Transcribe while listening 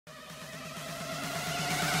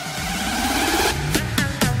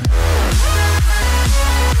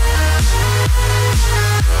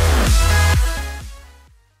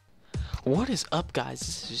is up, guys?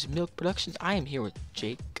 This is Milk Productions. I am here with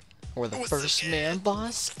Jake, or the first man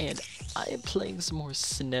boss, and I am playing some more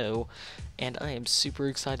Snow, and I am super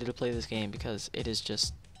excited to play this game because it is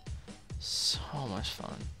just so much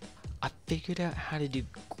fun. I figured out how to do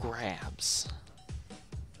grabs.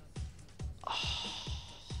 Oh.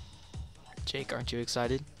 Jake, aren't you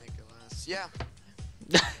excited? Yeah.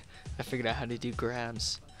 I figured out how to do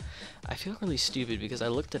grabs. I feel really stupid because I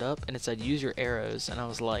looked it up and it said use your arrows, and I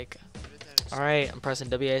was like, alright, I'm pressing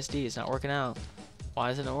WASD, it's not working out. Why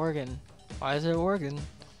isn't it working? Why isn't it working?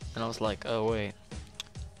 And I was like, oh wait,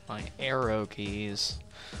 my arrow keys.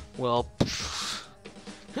 Well,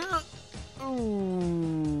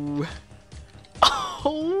 ooh.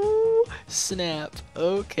 Oh, snap.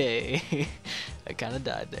 Okay. I kind of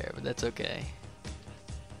died there, but that's okay.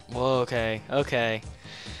 Whoa, okay, okay.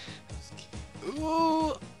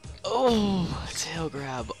 Ooh. Oh, tail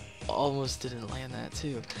grab. Almost didn't land that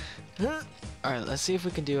too. Alright, let's see if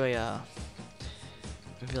we can do a,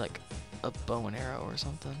 maybe like a bow and arrow or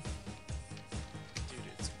something. Dude,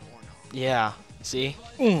 it's worn off. Yeah, see?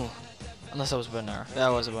 Unless that was a bow and arrow. That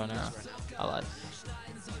was a bow and arrow. I lied.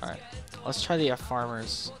 Alright, let's try the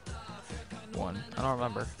farmer's one. I don't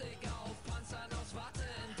remember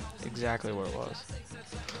exactly what it was.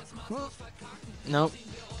 Nope.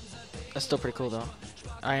 That's still pretty cool though.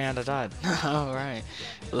 And I died. Alright.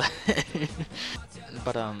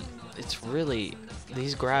 But it's really,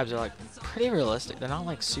 these grabs are like pretty realistic. They're not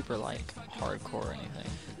like super like hardcore or anything.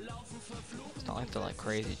 It's not like they're like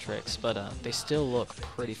crazy tricks, but they still look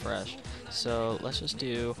pretty fresh. So let's just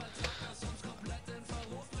do,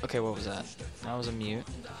 okay, what was that? That was a mute.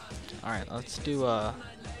 Alright, let's do ooh. I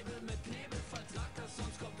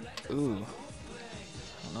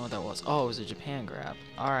don't know what that was. Oh, it was a Japan grab.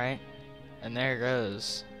 Alright. And there it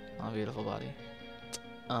goes. Oh, beautiful body.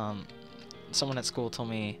 Someone at school told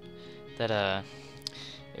me that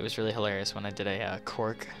it was really hilarious when I did a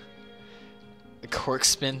cork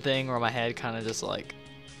spin thing where my head kind of just like,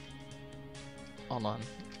 hold on,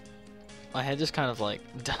 my head just kind of like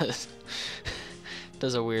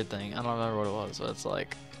does a weird thing. I don't remember what it was, but it's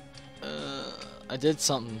like I did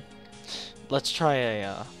something. Let's try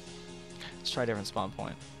a different spawn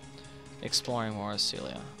point. Exploring more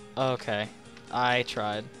Celia. Okay, I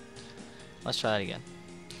tried. Let's try it again.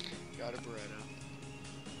 Got a Beretta.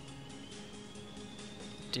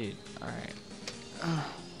 Dude, alright.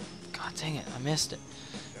 God dang it, I missed it.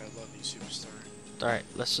 I love you, superstar. Alright,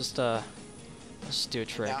 let's just do a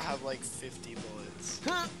trick. Now I have like 50 bullets.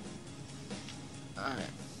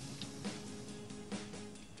 Alright.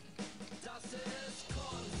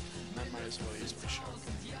 I might as well use my shotgun.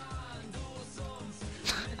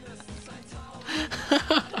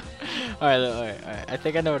 Alright. I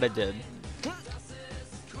think I know what I did.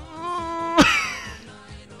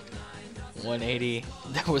 180.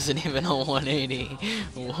 That wasn't even a 180.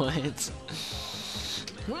 What?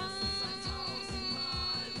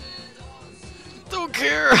 Don't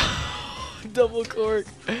care. Double cork.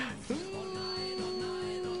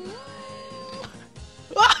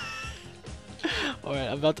 Alright,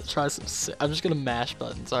 I'm about to try some. I'm just gonna mash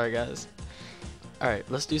buttons. Sorry, guys. Alright,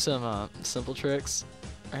 let's do some simple tricks.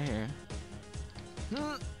 Right here.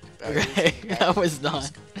 Okay, that was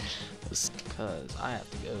not. Just because I have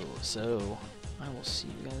to go. So I will see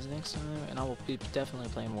you guys next time, and I will be definitely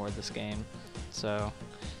playing more of this game. So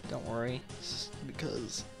don't worry,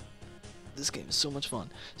 because this game is so much fun.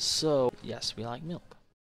 So yes, we like milk.